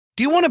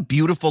Do you want a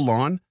beautiful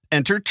lawn?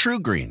 Enter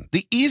TruGreen,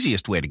 the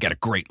easiest way to get a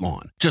great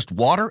lawn. Just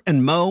water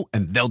and mow,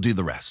 and they'll do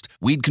the rest.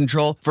 Weed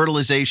control,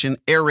 fertilization,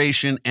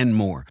 aeration, and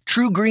more.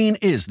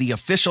 TruGreen is the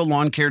official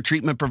lawn care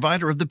treatment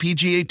provider of the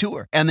PGA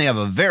Tour, and they have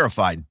a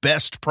verified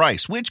best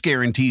price, which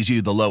guarantees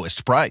you the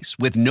lowest price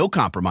with no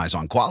compromise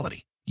on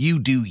quality. You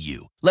do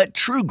you. Let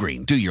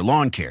TruGreen do your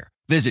lawn care.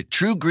 Visit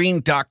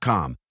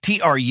TruGreen.com,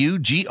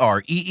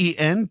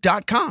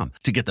 TruGreen.com,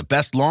 to get the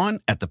best lawn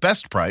at the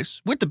best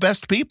price with the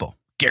best people.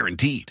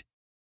 Guaranteed.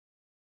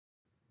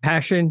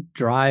 Passion,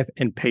 drive,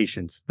 and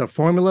patience. The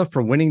formula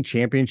for winning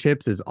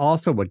championships is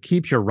also what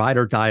keeps your ride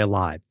or die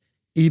alive.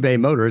 eBay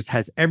Motors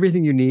has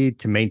everything you need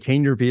to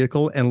maintain your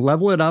vehicle and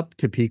level it up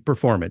to peak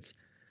performance.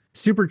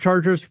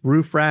 Superchargers,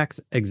 roof racks,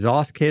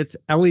 exhaust kits,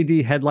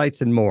 LED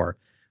headlights, and more.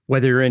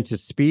 Whether you're into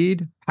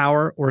speed,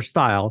 power, or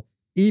style,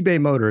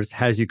 eBay Motors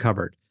has you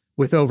covered.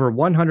 With over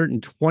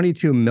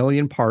 122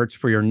 million parts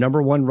for your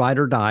number one ride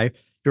or die,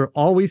 you'll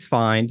always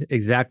find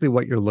exactly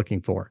what you're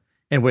looking for.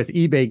 And with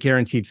eBay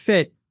Guaranteed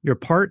Fit, your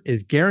part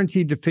is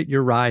guaranteed to fit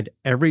your ride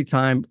every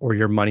time or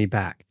your money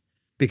back.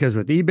 Because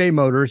with eBay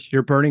Motors,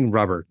 you're burning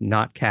rubber,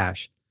 not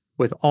cash.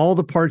 With all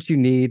the parts you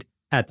need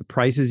at the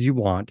prices you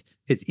want,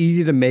 it's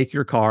easy to make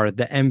your car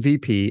the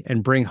MVP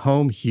and bring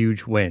home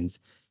huge wins.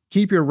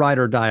 Keep your ride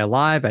or die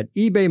alive at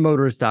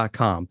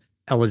ebaymotors.com.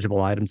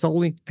 Eligible items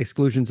only.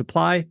 Exclusions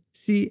apply.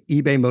 See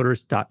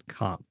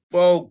ebaymotors.com.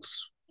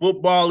 Folks,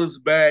 football is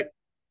back,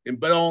 and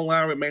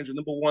BetOnline remains your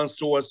number one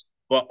source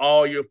for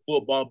all your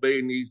football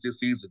betting needs this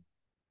season.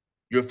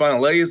 You'll find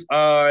the latest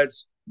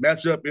odds,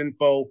 matchup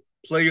info,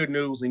 player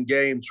news, and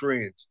game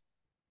trends.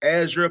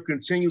 As your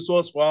continued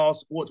source for all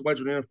sports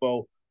wagering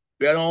info,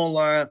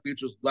 BetOnline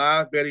features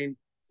live betting,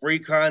 free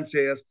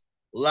contests,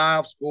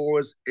 live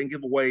scores, and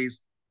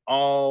giveaways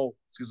all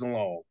season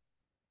long.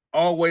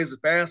 Always the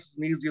fastest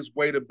and easiest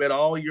way to bet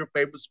all your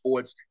favorite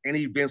sports and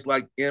events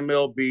like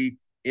MLB,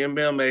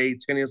 MMA,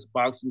 tennis,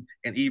 boxing,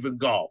 and even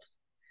golf.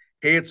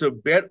 Head to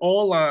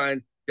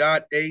betonline.ag,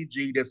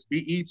 that's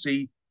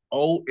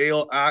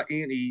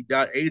BETOLINE.ag,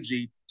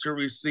 to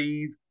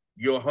receive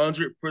your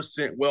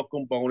 100%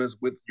 welcome bonus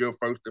with your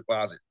first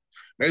deposit.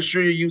 Make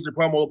sure you use the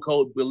promo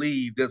code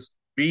BELIEVE, that's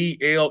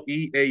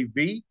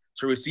BLEAV,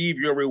 to receive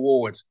your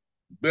rewards.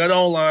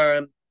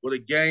 BetOnline, where the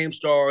game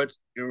starts,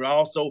 and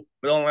also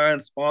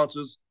BetOnline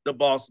sponsors the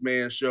Boss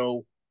Man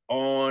Show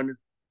on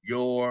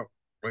your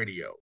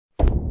radio.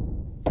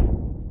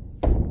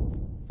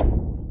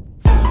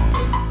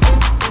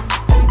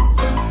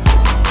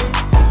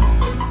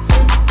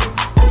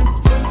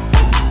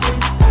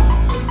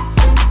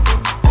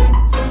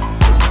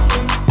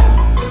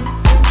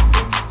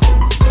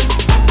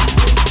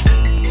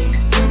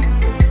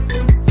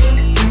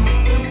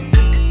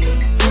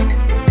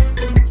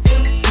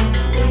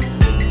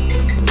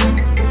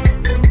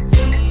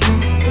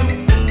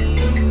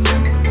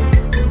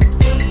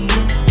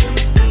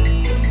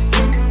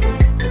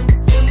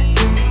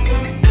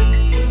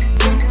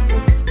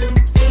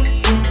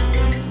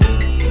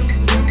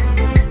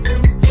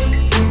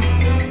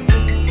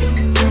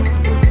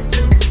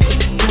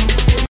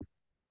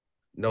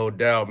 No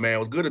doubt, man. It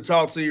was good to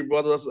talk to you,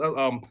 brother.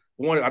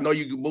 I know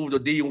you moved to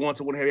D1,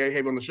 so I want to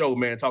have you on the show,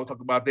 man. Talk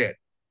about that.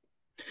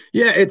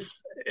 Yeah,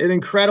 it's an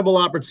incredible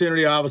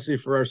opportunity, obviously,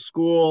 for our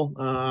school,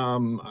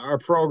 our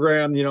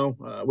program.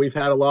 We've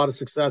had a lot of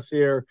success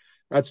here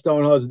at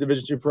Stonehill as a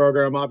Division II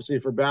program, obviously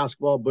for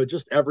basketball, but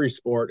just every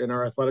sport in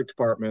our athletic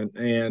department.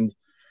 And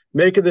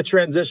making the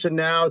transition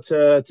now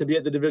to be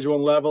at the Division I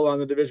level on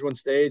the Division I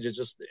stage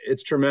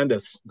it's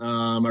tremendous.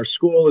 Our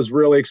school is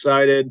really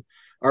excited.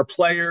 Our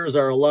players,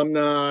 our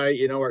alumni,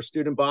 our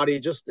student body,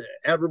 just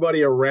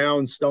everybody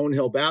around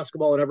Stonehill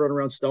basketball and everyone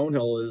around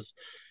Stonehill is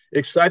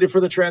excited for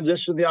the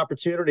transition, the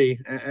opportunity.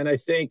 And I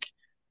think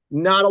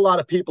not a lot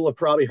of people have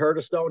probably heard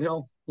of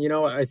Stonehill.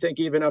 I think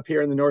even up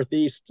here in the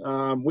Northeast,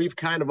 we've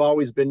kind of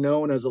always been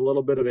known as a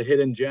little bit of a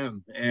hidden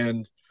gem.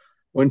 And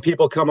when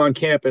people come on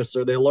campus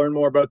or they learn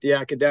more about the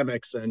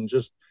academics and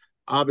just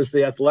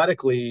obviously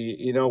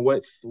athletically,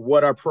 with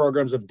what our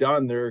programs have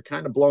done, they're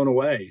kind of blown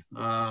away.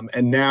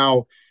 And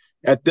now,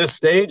 at this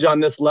stage, on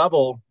this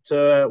level,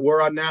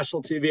 we're on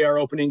national TV, our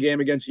opening game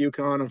against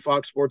UConn on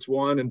Fox Sports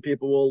 1, and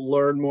people will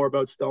learn more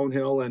about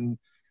Stonehill. And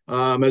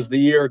as the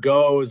year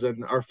goes,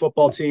 and our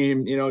football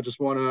team,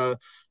 just won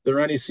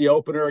their NEC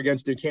opener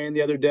against Duquesne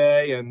the other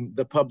day, and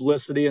the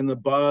publicity and the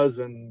buzz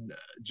and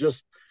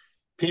just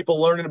people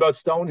learning about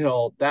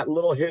Stonehill, that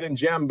little hidden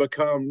gem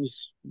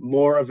becomes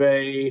more of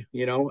a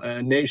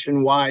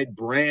nationwide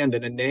brand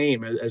and a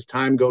name as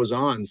time goes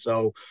on.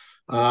 So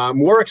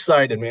we're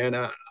excited, man.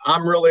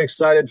 I'm really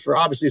excited for,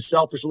 obviously,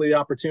 selfishly, the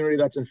opportunity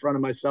that's in front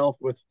of myself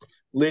with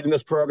leading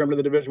this program to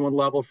the Division I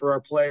level for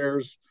our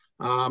players.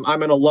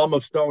 I'm an alum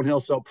of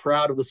Stonehill, so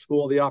proud of the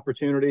school, the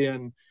opportunity,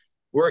 and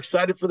we're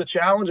excited for the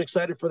challenge,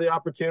 excited for the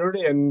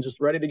opportunity, and just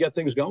ready to get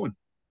things going.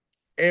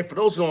 And for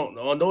those who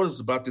don't notice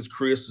about this,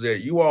 Chris, is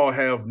that you all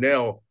have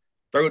now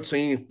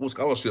 13 full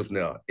scholarships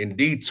now. In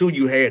D2,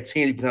 you had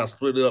 10. You can kind of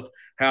split it up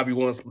however you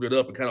want to split it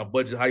up and kind of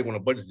budget how you want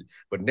to budget it.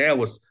 But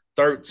now it's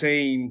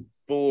 13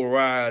 full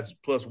rides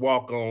plus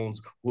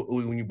walk-ons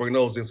when you bring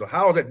those in. So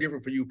how is that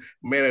different for you,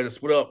 man, to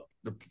split up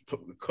to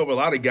cover a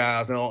lot of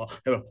guys now?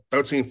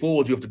 13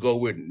 fulls you have to go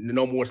with.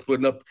 No more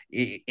splitting up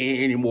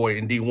anymore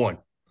in D1.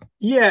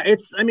 Yeah,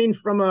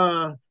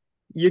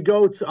 you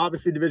go to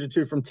obviously Division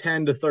II from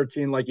 10 to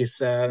 13, like you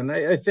said. And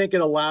I think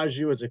it allows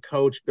you as a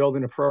coach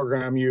building a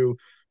program, you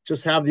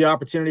just have the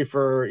opportunity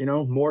for,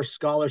 more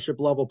scholarship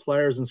level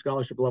players and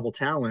scholarship level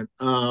talent.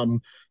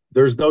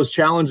 There's those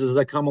challenges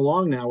that come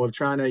along now of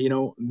trying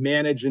to,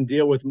 manage and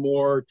deal with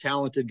more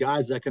talented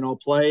guys that can all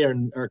play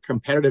and are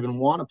competitive and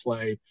want to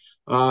play.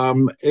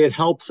 It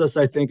helps us,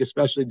 I think,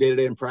 especially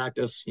day-to-day in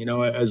practice,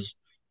 as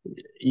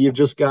you've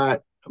just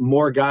got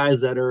more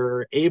guys that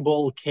are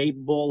able,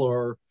 capable,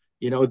 or,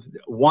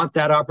 want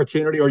that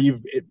opportunity, or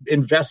you've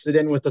invested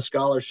in with a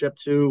scholarship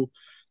to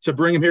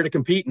bring them here to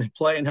compete and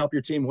play and help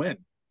your team win.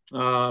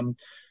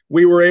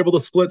 We were able to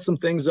split some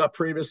things up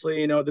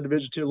previously, at the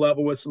Division II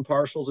level with some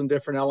partials and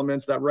different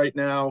elements that right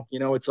now,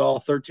 it's all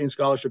 13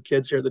 scholarship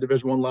kids here at the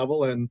Division I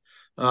level. And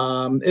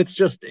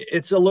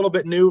it's a little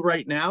bit new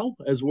right now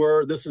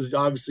this is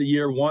obviously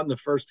year one, the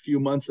first few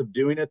months of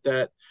doing it,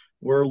 that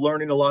we're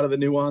learning a lot of the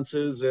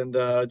nuances and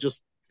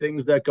just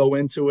things that go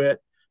into it.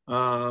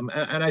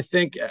 And I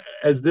think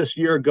as this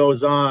year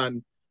goes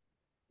on,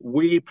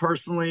 we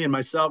personally and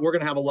myself, we're going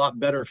to have a lot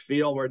better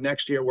feel where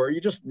next year where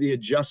the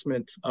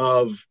adjustment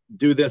of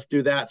do this,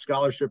 do that,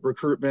 scholarship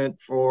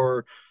recruitment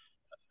for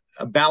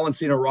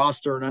balancing a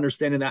roster and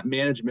understanding that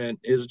management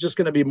is just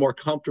going to be more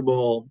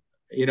comfortable,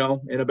 in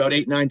about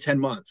 8, 9, 10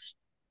 months.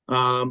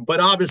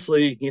 But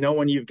obviously,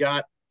 when you've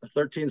got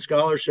 13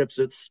 scholarships,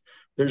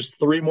 there's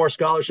 3 more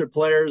scholarship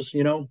players,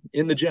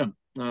 in the gym.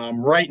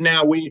 Right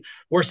now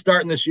we're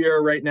starting this year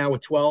right now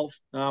with 12.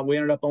 We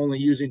ended up only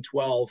using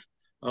 12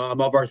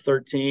 of our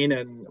 13,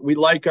 and we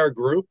like our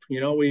group.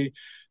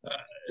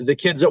 The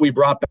kids that we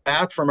brought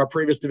back from our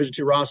previous Division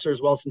II roster,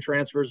 as well as some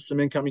transfers, some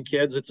incoming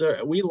kids.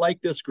 We like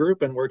this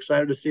group, and we're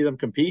excited to see them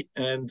compete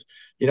and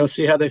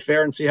see how they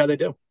fare and see how they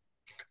do.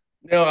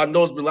 Now, I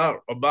know it's been a lot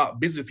about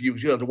busy for you.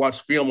 You have to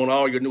watch film on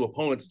all your new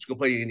opponents that you can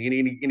play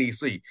in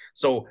NEC.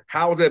 So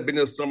how has that been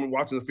this summer,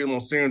 watching the film on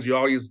Synergy,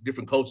 all these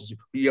different coaches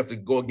you have to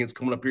go against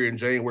coming up here in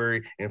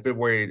January and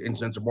February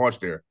and into March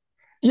there?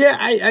 Yeah,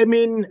 I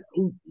mean,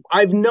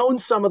 I've known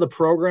some of the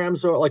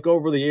programs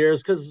over the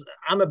years because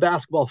I'm a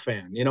basketball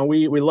fan.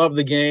 We love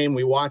the game.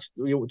 We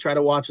try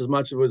to watch as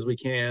much of it as we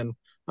can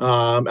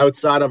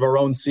outside of our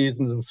own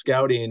seasons and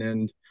scouting.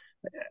 And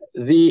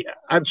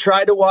I've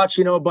tried to watch,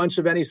 a bunch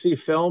of NEC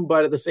film,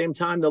 but at the same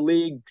time, the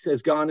league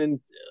has gone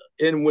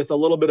in with a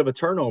little bit of a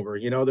turnover.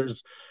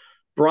 There's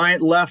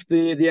Bryant left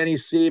the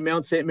NEC,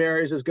 Mount St.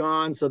 Mary's is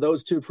gone. So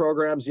those 2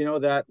 programs,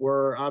 that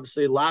were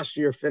obviously last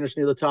year finished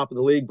near the top of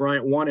the league.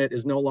 Bryant won it,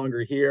 is no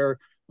longer here.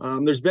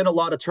 There's been a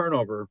lot of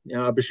turnover.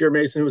 Bashir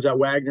Mason, who was at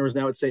Wagner, is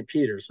now at St.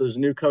 Peter's. So there's a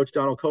new coach,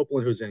 Donald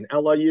Copeland, who's in.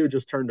 LIU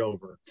just turned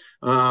over.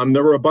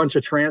 There were a bunch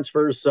of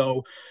transfers.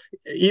 So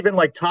even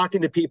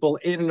talking to people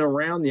in and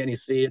around the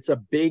NEC, it's a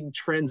big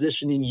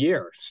transitioning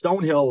year.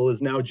 Stonehill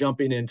is now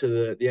jumping into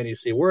the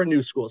NEC. We're a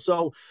new school.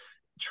 So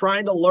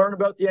trying to learn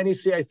about the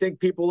NEC, I think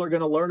people are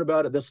going to learn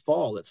about it this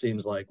fall, it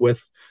seems like,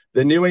 with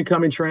the new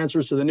incoming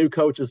transfers to the new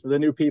coaches, to the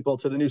new people,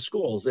 to the new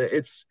schools.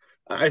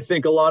 I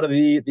think a lot of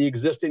the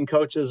existing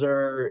coaches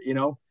are,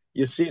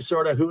 you see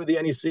sort of who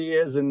the NEC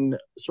is and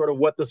sort of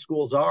what the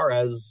schools are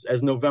as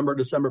November,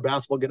 December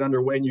basketball get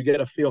underway, and you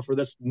get a feel for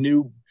this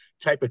new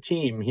type of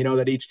team,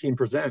 that each team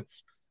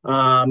presents.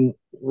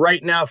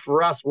 Right now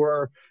for us,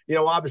 we're,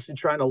 obviously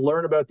trying to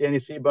learn about the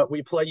NEC, but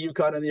we play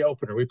UConn in the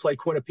opener. We play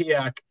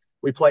Quinnipiac.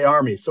 We play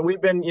Army. So we've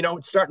been,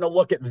 starting to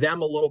look at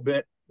them a little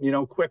bit,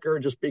 quicker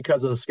just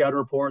because of the scouting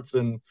reports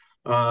and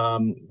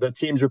the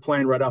teams you're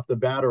playing right off the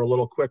bat are a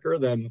little quicker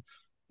than,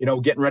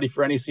 getting ready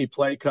for NEC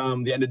play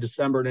come the end of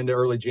December and into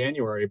early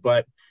January.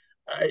 But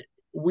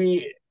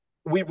we've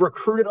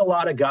recruited a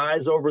lot of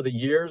guys over the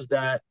years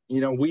that,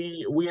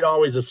 we'd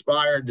always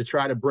aspired to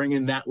try to bring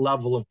in that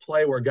level of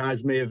play where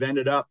guys may have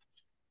ended up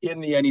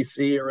in the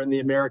NEC or in the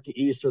America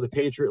East or the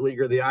Patriot League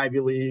or the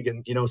Ivy League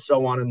and,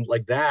 so on and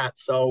like that.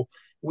 So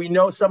we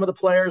know some of the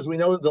players, we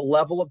know the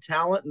level of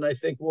talent, and I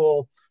think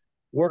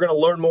we're going to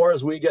learn more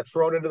as we get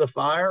thrown into the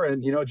fire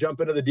and,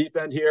 jump into the deep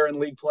end here in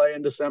league play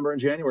in December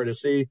and January to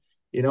see,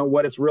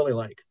 what it's really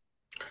like.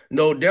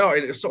 No doubt.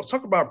 And so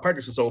talk about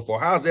practice so far.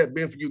 How's that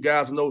been for you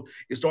guys? I know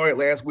it started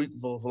last week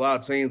for a lot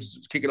of teams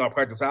kicking off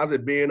practice. How's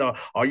it been?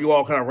 Are you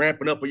all kind of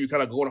ramping up, or are you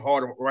kind of going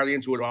hard right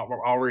into it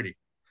already?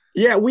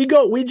 Yeah, we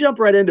jump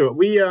right into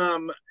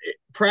it.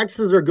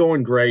 Practices are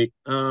going great.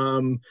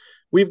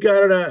 We've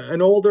got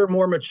an older,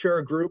 more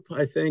mature group,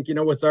 I think,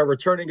 with our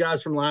returning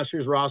guys from last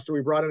year's roster. We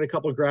brought in a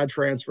couple of grad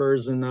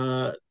transfers,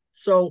 and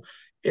so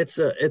it's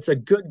a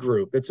good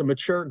group. It's a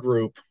mature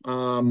group.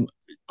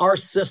 Our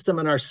system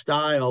and our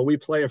style, we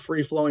play a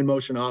free-flowing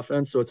motion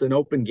offense, so it's an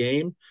open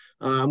game.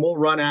 We'll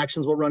run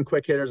actions, we'll run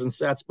quick hitters and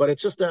sets, but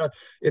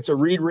it's a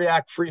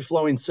read-react,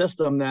 free-flowing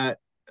system that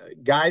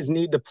guys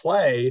need to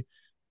play.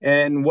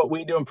 And what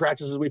we do in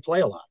practice is we play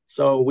a lot.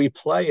 So we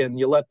play and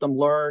you let them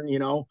learn,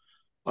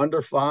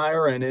 under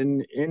fire and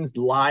in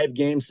live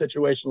game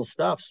situational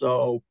stuff.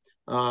 So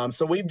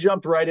we've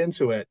jumped right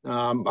into it.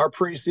 Our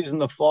preseason,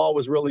 the fall,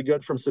 was really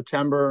good from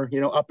September,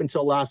 up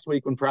until last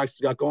week when practice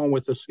got going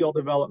with the skill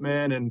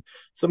development and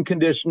some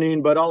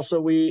conditioning. But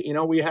also we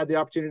had the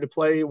opportunity to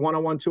play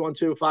 1-on-1,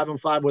 2-on-2,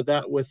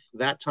 5-on-5 with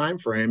that time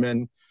frame.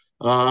 And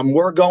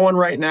we're going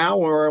right now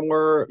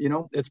we're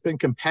it's been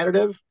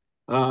competitive.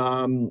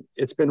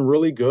 It's been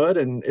really good,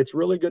 and it's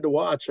really good to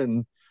watch.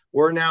 And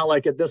we're now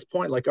like at this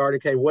point, like, all right,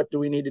 okay, what do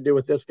we need to do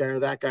with this guy or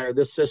that guy or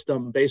this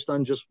system based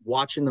on just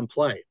watching them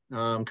play?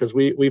 Because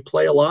we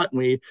play a lot and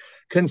we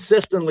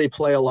consistently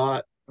play a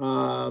lot,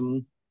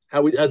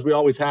 as we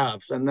always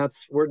have. And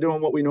we're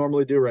doing what we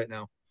normally do right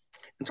now.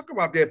 And talk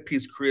about that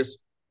piece, Chris.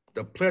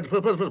 The player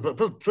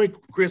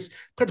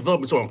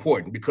development is so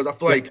important because I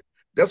feel like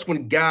that's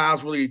when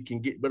guys really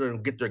can get better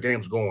and get their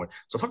games going.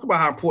 So talk about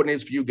how important it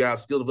is for you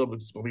guys, skill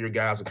development for your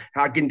guys, and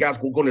how getting guys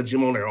go to the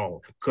gym on their own.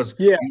 Because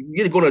you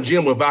get to go to the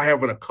gym without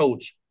having a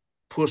coach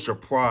push or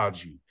prod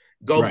you.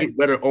 Go get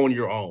better on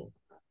your own.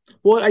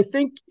 Well, I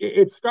think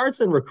it starts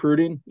in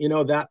recruiting,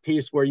 that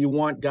piece where you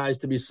want guys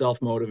to be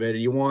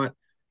self-motivated.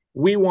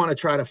 We want to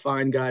try to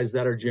find guys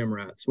that are gym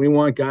rats. We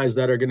want guys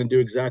that are going to do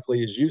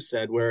exactly as you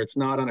said, where it's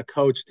not on a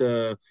coach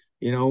to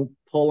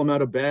pull them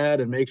out of bed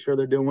and make sure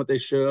they're doing what they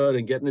should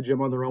and get in the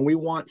gym on their own. We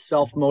want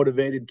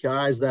self-motivated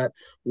guys that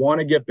want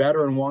to get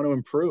better and want to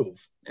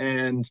improve.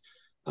 And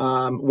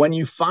when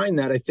you find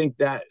that, I think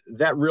that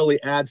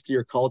really adds to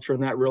your culture,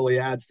 and that really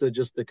adds to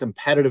just the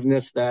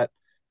competitiveness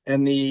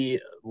and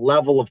the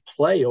level of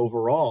play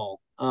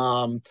overall.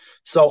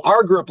 So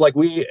our group,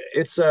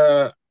 it's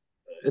a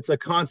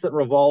constant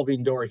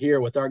revolving door here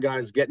with our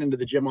guys getting into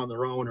the gym on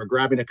their own or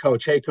grabbing a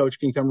coach. Hey, coach,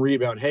 can you come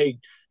rebound? Hey,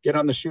 get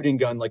on the shooting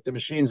gun, like the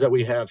machines that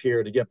we have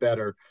here to get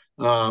better.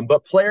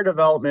 But player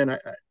development,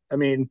 I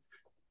mean,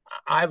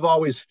 I've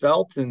always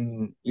felt,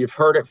 and you've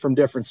heard it from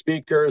different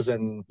speakers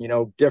and,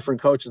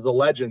 different coaches, the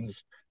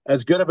legends,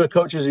 as good of a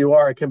coach as you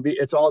are,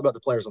 it's all about the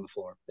players on the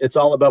floor. It's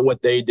all about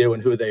what they do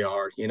and who they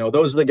are.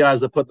 Those are the guys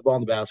that put the ball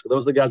in the basket.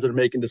 Those are the guys that are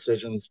making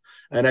decisions.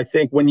 And I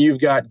think when you've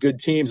got good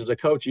teams as a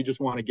coach, you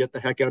just want to get the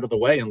heck out of the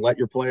way and let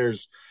your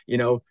players,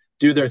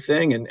 do their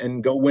thing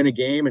and go win a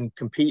game and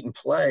compete and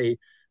play.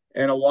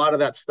 And a lot of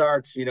that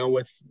starts,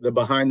 with the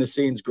behind the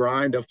scenes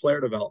grind of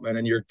player development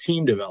and your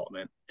team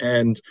development.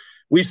 And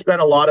we spend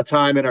a lot of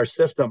time in our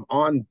system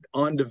on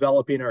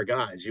developing our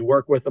guys. You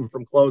work with them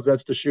from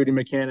closeouts to shooting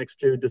mechanics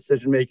to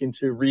decision-making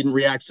to read and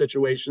react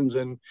situations.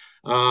 And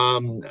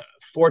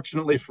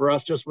fortunately for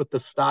us, just with the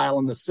style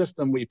and the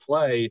system we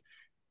play,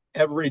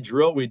 every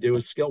drill we do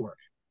is skill work.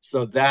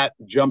 So that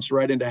jumps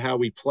right into how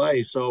we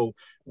play. So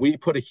we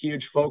put a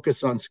huge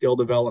focus on skill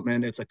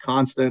development. It's a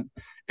constant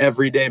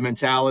everyday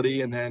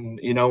mentality. And then,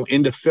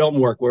 into film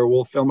work where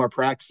we'll film our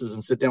practices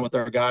and sit down with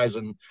our guys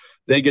and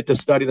they get to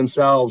study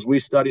themselves. We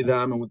study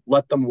them and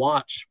let them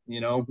watch,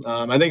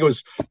 I think it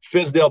was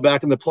Fizdale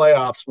back in the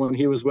playoffs when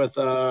he was with,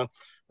 I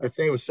think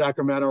it was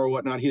Sacramento or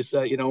whatnot. He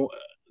said,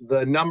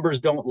 the numbers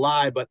don't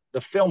lie, but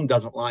the film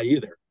doesn't lie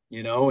either,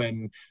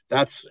 and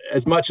that's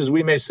as much as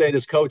we may say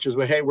as coaches,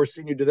 well, hey, we're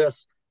seeing you do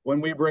this. When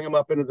we bring them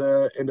up into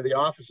the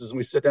offices and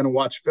we sit down and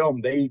watch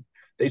film, they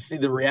see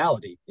the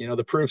reality,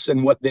 the proofs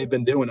in what they've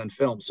been doing on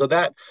film. So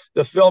that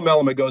the film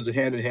element goes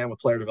hand in hand with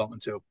player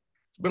development too.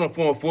 It's been a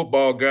former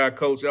football guy,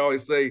 coach. I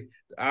always say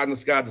the eye in the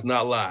sky does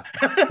not lie.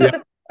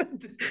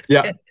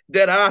 Yeah.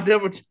 That eye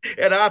never,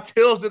 and eye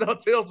tells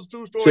the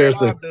true story.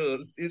 Seriously. Eye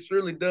does. It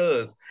surely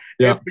does.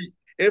 Yeah.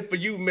 And for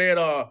you, man,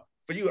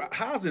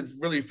 how does it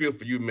really feel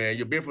for you, man?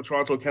 You've been from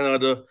Toronto,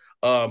 Canada,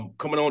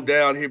 coming on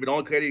down here, but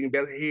only Canadian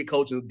best head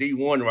coach in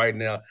D1 right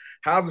now.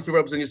 How does it feel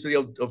representing your city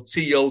of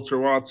TO,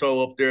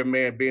 Toronto, up there,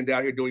 man, being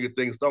down here doing your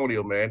thing,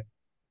 Stoney, man?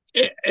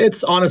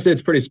 It's honestly,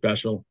 it's pretty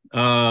special.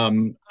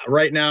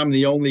 Right now, I'm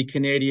the only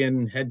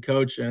Canadian head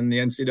coach in the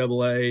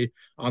NCAA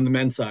on the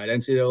men's side,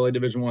 NCAA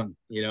Division I,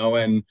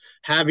 and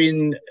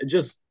having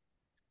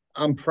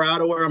I'm proud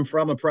of where I'm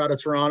from. I'm proud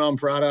of Toronto. I'm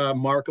proud of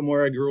Markham,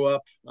 where I grew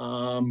up.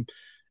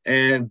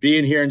 And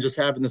being here and just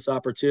having this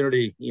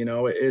opportunity,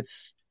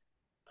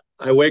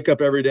 I wake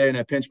up every day and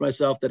I pinch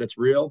myself that it's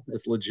real,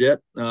 it's legit.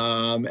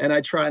 And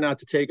I try not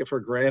to take it for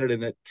granted.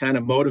 And it kind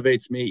of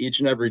motivates me each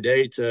and every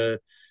day to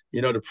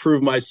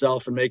prove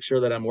myself and make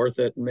sure that I'm worth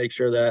it and make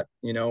sure that,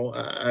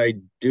 I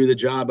do the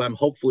job I'm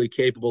hopefully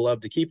capable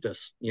of to keep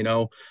this,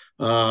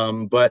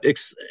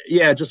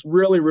 just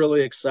really,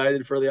 really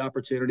excited for the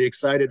opportunity,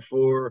 excited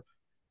for,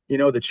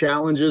 the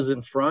challenges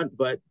in front,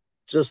 but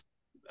just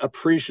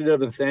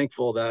appreciative and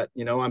thankful that,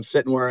 I'm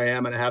sitting where I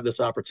am and I have this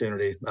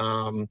opportunity.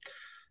 A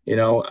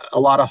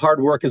lot of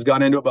hard work has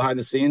gone into it behind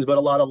the scenes, but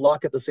a lot of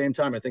luck at the same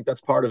time. I think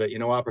that's part of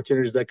it.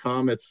 Opportunities that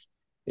come, it's,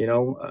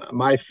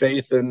 my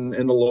faith in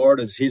the Lord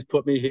as he's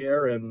put me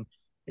here. And,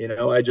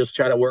 I just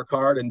try to work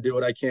hard and do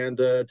what I can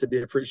to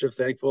be appreciative,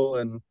 thankful,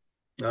 and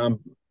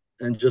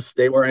just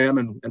stay where I am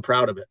and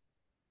proud of it.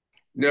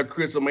 Now,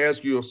 Chris, I'm going to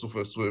ask you some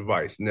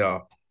advice.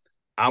 Now,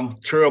 I'm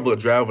terrible at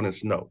driving in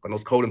snow. I know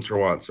it's cold in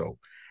Toronto.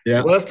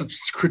 Yeah. What's the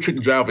trick to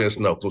driving in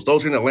snow? So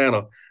those here in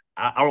Atlanta,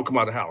 I don't come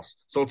out of the house.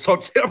 So tell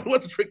me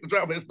what's the trick to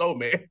driving in the snow,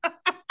 man.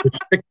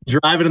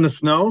 Driving in the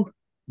snow?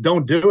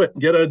 Don't do it.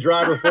 Get a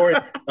driver for you.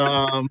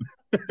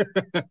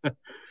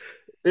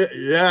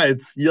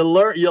 It's you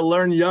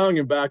learn young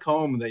and back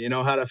home that you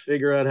know how to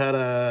figure out how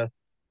to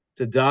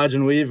dodge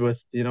and weave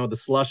with the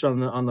slush on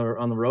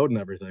the road and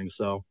everything.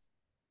 So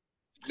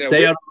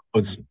stay out of the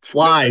roads,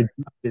 fly,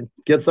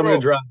 get someone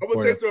to drive. I'm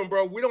gonna tell you something,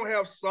 bro. We don't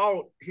have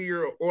salt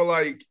here, or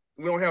like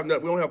we don't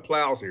have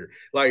plows here.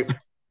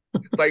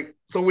 It's like,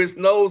 so it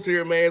snows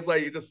here, man. It's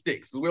like it just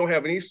sticks because we don't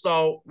have any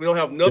salt. We don't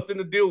have nothing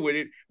to deal with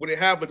it. When it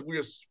happens, we're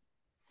just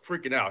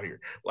freaking out here.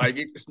 Like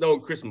it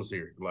snowed Christmas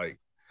here. Like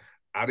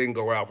I didn't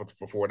go out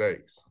for 4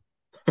 days.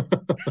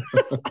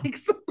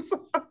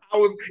 I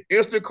was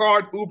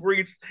Instacart, Uber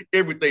Eats,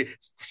 everything.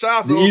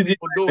 Shout out to those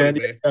people doing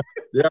it, man.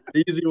 Yeah,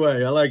 the easy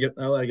way. I like it.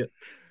 Now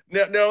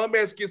let me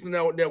ask you something.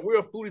 Now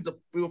we're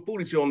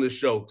foodies here on this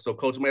show. So,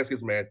 Coach, let me ask you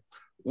something, man.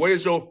 What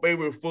is your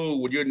favorite food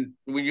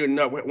when you're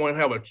not want to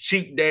have a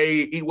cheat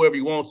day, eat whatever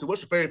you want to?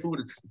 What's your favorite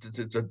food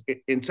to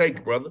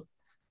intake, brother?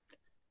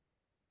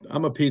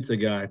 I'm a pizza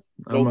guy.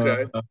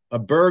 I'm a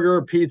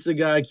burger pizza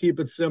guy.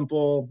 Keep it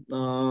simple,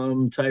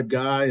 type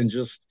guy, and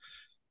just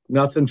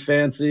nothing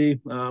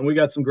fancy. We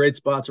got some great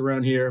spots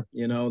around here,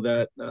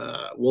 that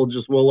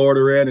we'll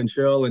order in and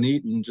chill and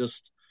eat and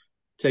just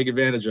take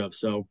advantage of.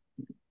 So,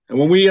 and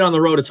when we eat on the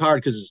road, it's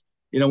hard because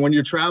when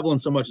you're traveling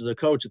so much as a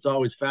coach, it's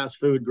always fast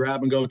food,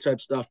 grab and go type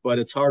stuff. But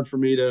it's hard for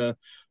me to,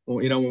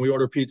 when we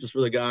order pizzas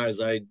for the guys,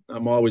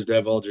 I'm always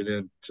divulging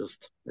in.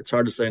 Just it's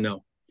hard to say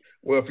no.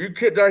 Well, if you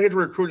get down here to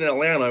recruit in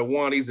Atlanta,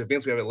 one of these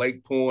events we have at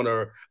Lake Point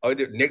or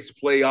next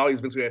play, all these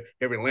events we have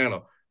in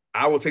Atlanta,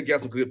 I will take you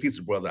out some good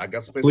pizza, brother. I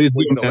got some places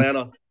in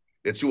Atlanta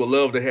that you would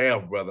love to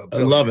have, brother. I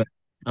love it.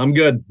 I'm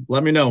good.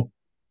 Let me know.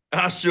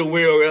 I sure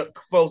will.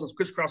 Folks, it's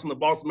Chris Cross on the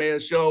Boss Man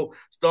Show.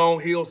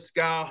 Stonehill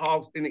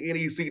Skyhawks in the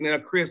NEC. Now,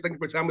 Chris, thank you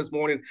for your time this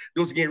morning.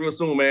 Do this again real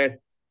soon, man.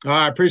 All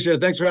right, appreciate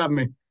it. Thanks for having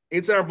me.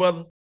 Anytime,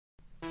 brother.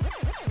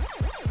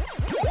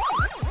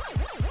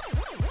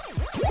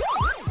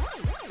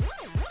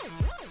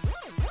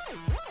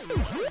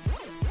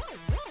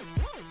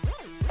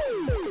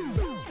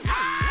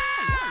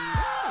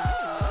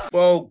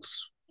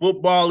 Folks,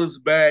 football is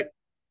back,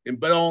 and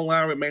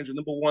BetOnline remains your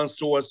number one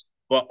source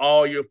for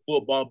all your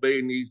football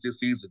betting needs this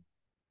season.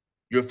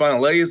 You'll find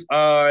the latest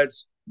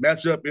odds,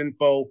 matchup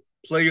info,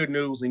 player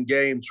news, and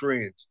game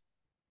trends.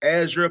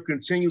 As your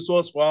continued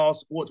source for all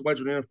sports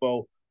wagering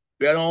info,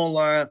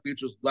 BetOnline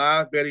features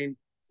live betting,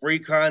 free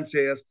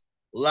contests,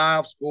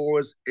 live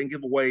scores, and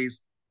giveaways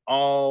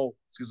all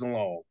season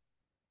long.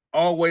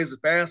 Always the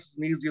fastest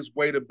and easiest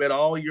way to bet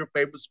all your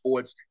favorite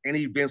sports and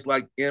events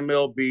like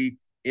MLB,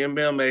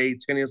 MMA,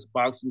 tennis,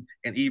 boxing,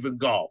 and even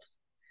golf.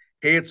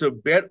 Head to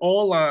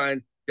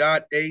betonline.ag,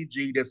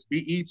 that's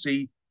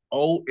BETOLINE.ag,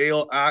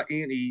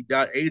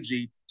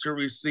 to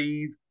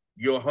receive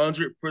your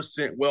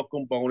 100%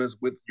 welcome bonus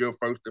with your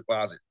first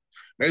deposit.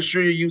 Make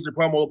sure you use the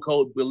promo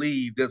code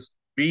BELIEVE, that's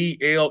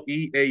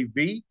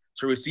BLEAV,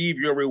 to receive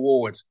your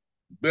rewards.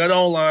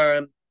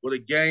 BetOnline, where the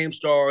game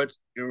starts,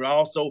 and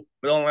also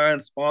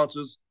BetOnline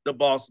sponsors the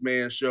Boss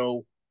Man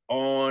Show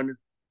on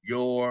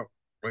your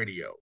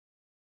radio.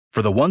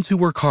 For the ones who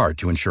work hard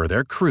to ensure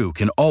their crew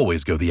can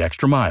always go the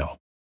extra mile,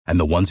 and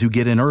the ones who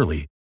get in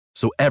early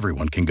so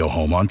everyone can go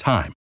home on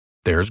time,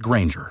 there's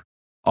Grainger,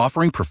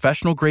 offering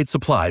professional-grade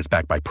supplies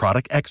backed by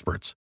product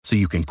experts so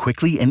you can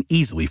quickly and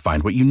easily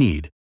find what you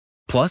need.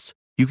 Plus,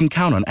 you can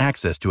count on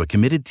access to a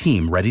committed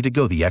team ready to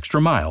go the extra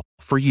mile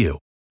for you.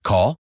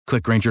 Call,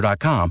 click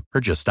Grainger.com,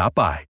 or just stop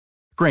by.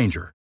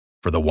 Grainger,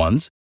 for the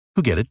ones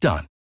who get it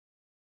done.